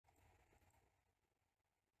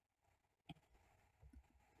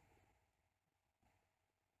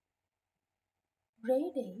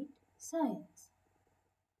Grade 8 Science.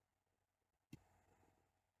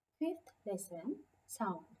 Fifth lesson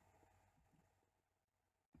Sound.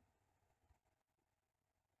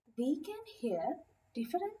 We can hear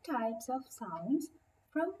different types of sounds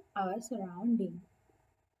from our surrounding.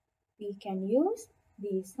 We can use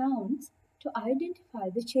these sounds to identify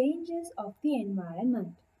the changes of the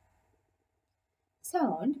environment.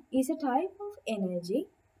 Sound is a type of energy,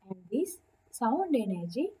 and this sound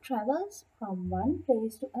energy travels from one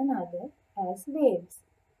place to another as waves.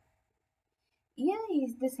 Ear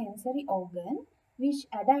is the sensory organ which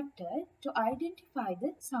adapted to identify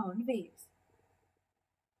the sound waves.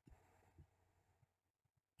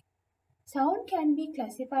 Sound can be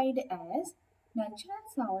classified as natural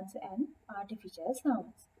sounds and artificial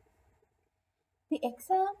sounds. The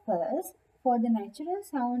examples for the natural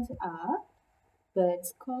sounds are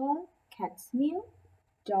birds call, cats mew,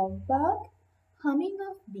 dog bark, humming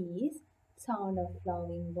of bees, sound of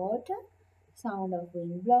flowing water, sound of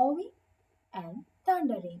wind blowing, and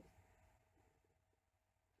thundering.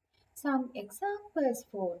 Some examples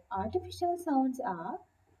for artificial sounds are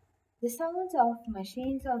the sounds of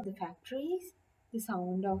machines of the factories, the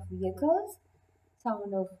sound of vehicles,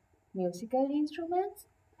 sound of musical instruments,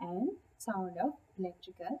 and sound of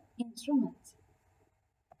electrical instruments.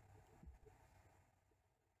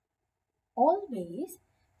 Always,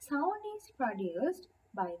 sound is produced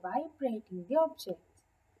by vibrating the objects.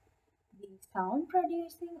 These sound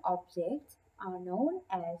producing objects are known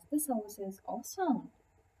as the sources of sound.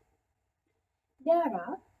 There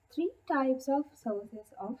are three types of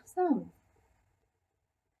sources of sound.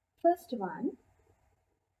 First one,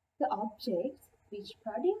 the objects which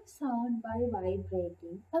produce sound by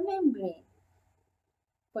vibrating a membrane.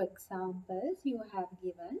 For examples, you have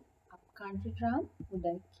given upcountry drum,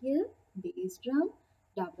 udakil, bass drum,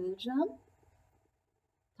 double drum,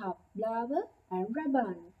 tabla, and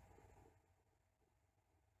rabana.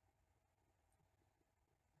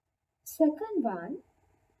 Second one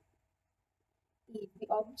is the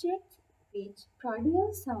objects which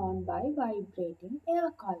produce sound by vibrating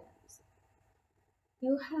air columns.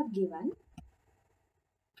 You have given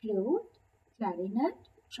flute, clarinet,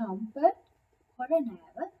 trumpet,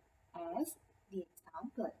 cornet as the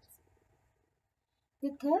examples. The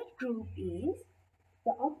third group is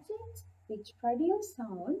the objects which produce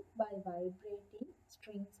sound by vibrating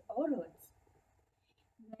strings or rods.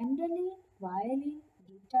 Mandolin, violin,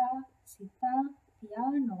 guitar, sitar,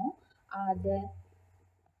 piano are the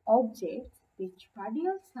objects which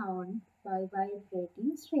produce sound by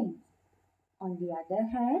vibrating strings. On the other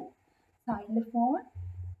hand, xylophone,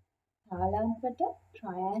 talampata,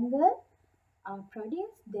 triangle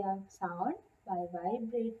produce their sound by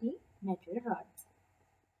vibrating metal rods.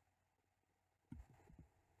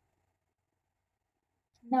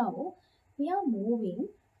 Now, we are moving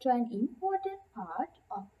to an important part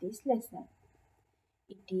of this lesson.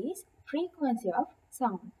 It is frequency of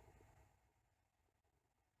sound.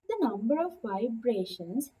 The number of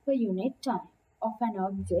vibrations per unit time of an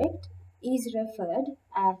object is referred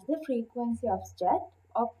as the frequency of that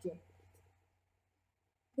object.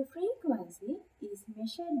 The frequency is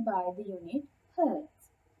measured by the unit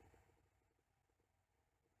hertz.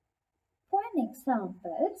 For an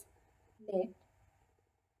example,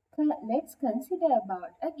 let's consider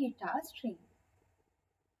about a guitar string.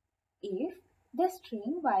 If the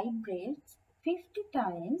string vibrates 50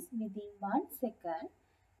 times within 1 second,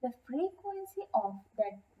 the frequency of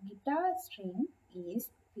that guitar string is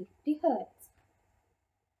 50 Hz.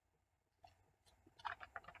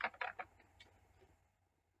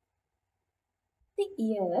 The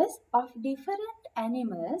ears of different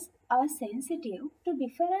animals are sensitive to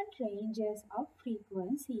different ranges of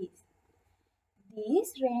frequencies.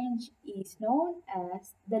 This range is known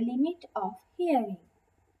as the limit of hearing.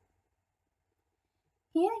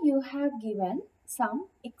 Here you have given some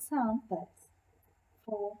examples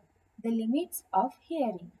for the limits of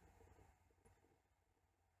hearing.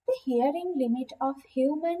 The hearing limit of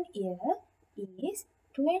human ear is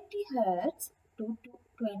 20 Hz to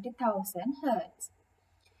 20,000 Hz.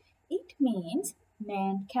 It means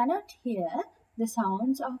man cannot hear the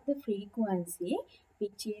sounds of the frequency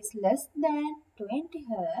which is less than 20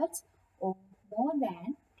 Hz or more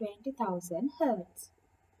than 20,000 Hz,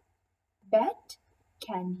 but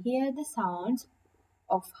can hear the sounds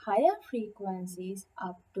of higher frequencies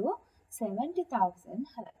up to 70,000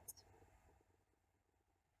 Hz.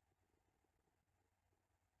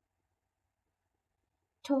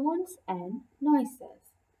 Tones and noises.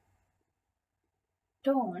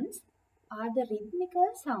 Tones are the rhythmical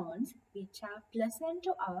sounds which are pleasant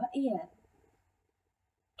to our ear.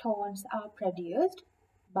 Tones are produced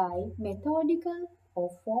by methodical or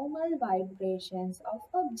formal vibrations of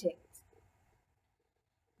objects.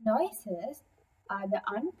 Noises are the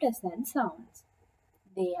unpleasant sounds.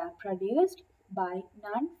 They are produced by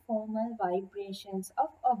non-formal vibrations of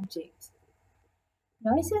objects.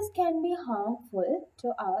 Noises can be harmful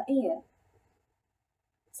to our ear.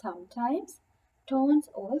 Sometimes tones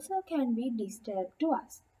also can be disturbed to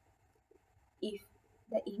us if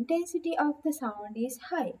the intensity of the sound is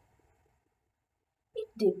high. It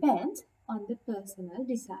depends on the personal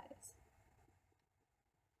desires.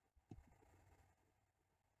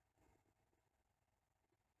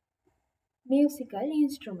 Musical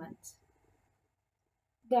instruments.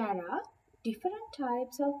 There are different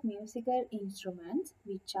types of musical instruments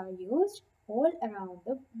which are used all around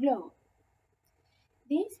the globe.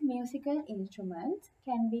 These musical instruments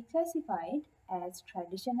can be classified as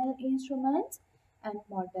traditional instruments and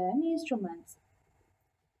modern instruments.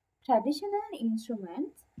 Traditional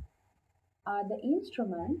instruments are the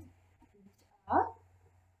instruments which are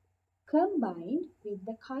combined with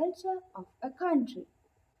the culture of a country.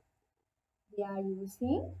 They are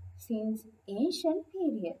using since ancient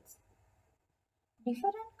periods.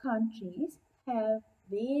 Different countries have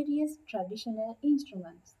various traditional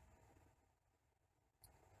instruments.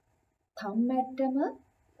 Thammattama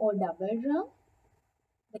or double drum,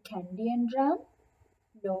 the Candian drum,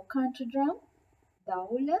 low country drum,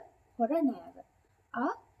 Daula, Horanava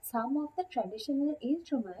are some of the traditional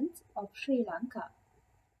instruments of Sri Lanka.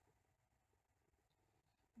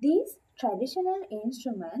 These traditional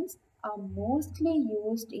instruments are mostly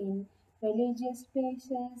used in religious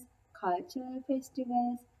spaces, cultural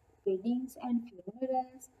festivals, weddings and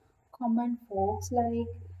funerals, common folks like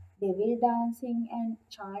devil dancing and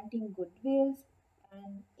chanting goodwills,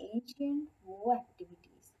 and ancient war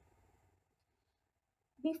activities.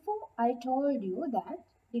 Before I told you that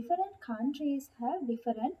different countries have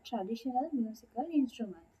different traditional musical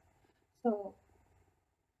instruments. So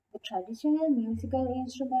the traditional musical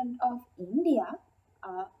instruments of India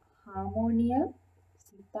are harmonium,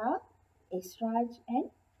 sitar, esraj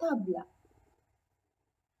and tabla.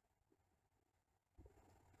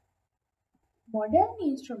 Modern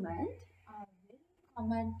instruments are very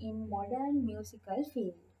common in modern musical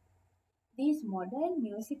field. These modern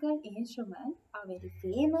musical instruments are very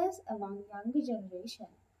famous among younger generation.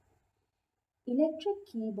 Electric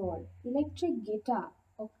keyboard, electric guitar,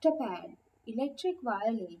 octopad, electric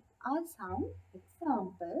violin are some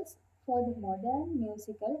examples for the modern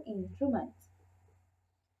musical instruments.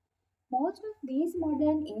 Most of these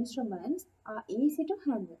modern instruments are easy to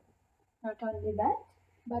handle. Not only that,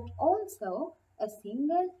 but also a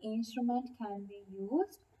single instrument can be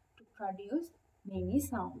used to produce many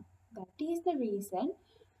sounds. That is the reason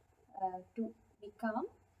to become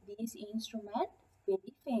these instruments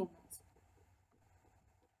very famous.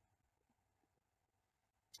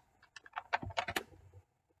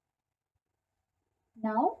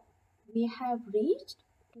 Now we have reached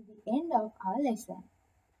to the end of our lesson.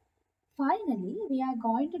 Finally, we are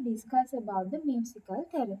going to discuss about the musical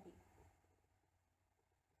therapy.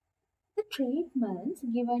 The treatments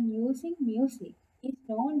given using music is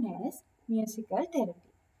known as musical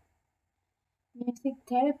therapy. Music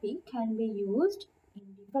therapy can be used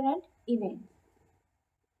in different events.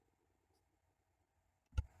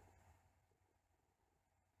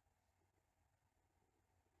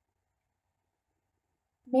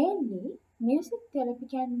 Mainly, music therapy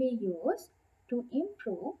can be used to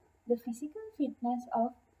improve the physical fitness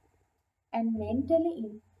of and mental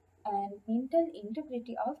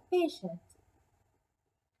integrity of patients,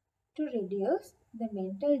 to reduce the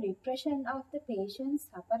mental depression of the patients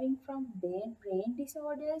suffering from brain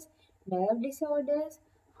disorders, nerve disorders,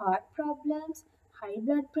 heart problems, high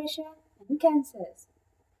blood pressure, and cancers.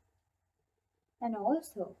 And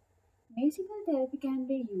also, musical therapy can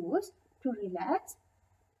be used to relax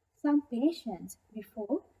some patients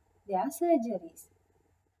before their surgeries.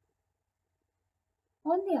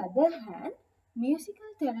 On the other hand, musical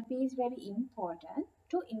therapy is very important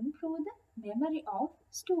to improve the memory of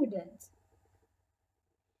students.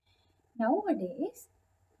 Nowadays,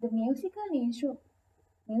 the musical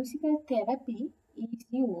therapy is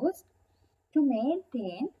used to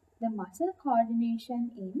maintain the muscle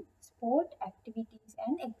coordination in sport activities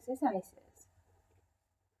and exercises.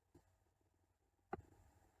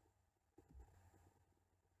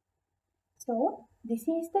 So, this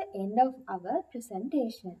is the end of our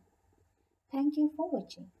presentation. Thank you for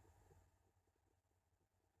watching.